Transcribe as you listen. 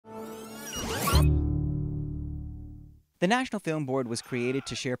The National Film Board was created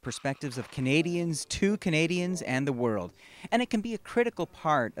to share perspectives of Canadians to Canadians and the world, and it can be a critical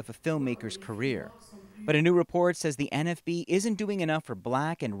part of a filmmaker's career. But a new report says the NFB isn't doing enough for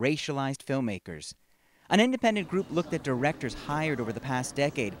Black and racialized filmmakers. An independent group looked at directors hired over the past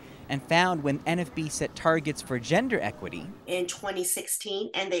decade and found when NFB set targets for gender equity in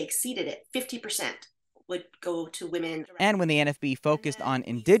 2016, and they exceeded it, 50% would go to women. And when the NFB focused on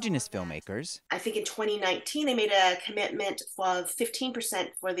Indigenous filmmakers, I think in 2019 they made a commitment of 15%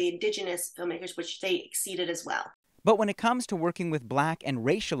 for the Indigenous filmmakers, which they exceeded as well. But when it comes to working with Black and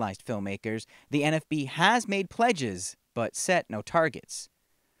racialized filmmakers, the NFB has made pledges, but set no targets.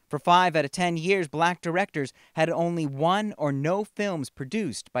 For 5 out of 10 years, Black directors had only 1 or no films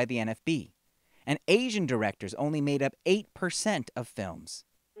produced by the NFB. And Asian directors only made up 8% of films.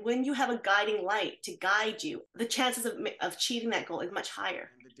 When you have a guiding light to guide you, the chances of achieving that goal is much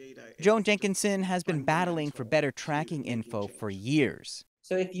higher. Joan Jenkinson has been battling for better tracking info for years.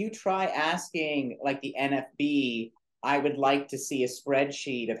 So if you try asking, like the NFB, I would like to see a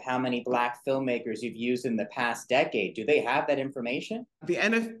spreadsheet of how many Black filmmakers you've used in the past decade. Do they have that information? The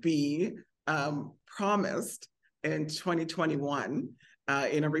NFB promised in 2021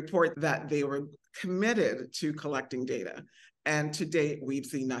 in a report that they were committed to collecting data. And to date, we've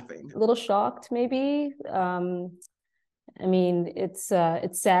seen nothing. A little shocked, maybe. I mean, it's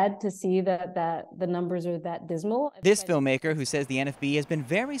sad to see that the numbers are that dismal. This filmmaker, who says the NFB has been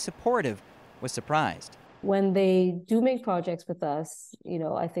very supportive, was surprised. When they do make projects with us, you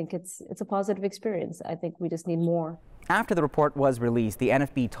know, I think it's a positive experience. I think we just need more. After the report was released, the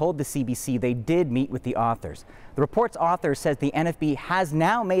NFB told the CBC they did meet with the authors. The report's author says the NFB has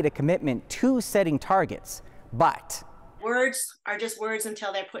now made a commitment to setting targets, but words are just words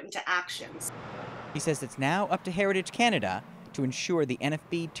until they're put into actions. He says it's now up to Heritage Canada to ensure the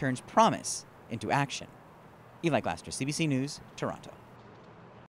NFB turns promise into action. Eli Glaster, CBC News, Toronto.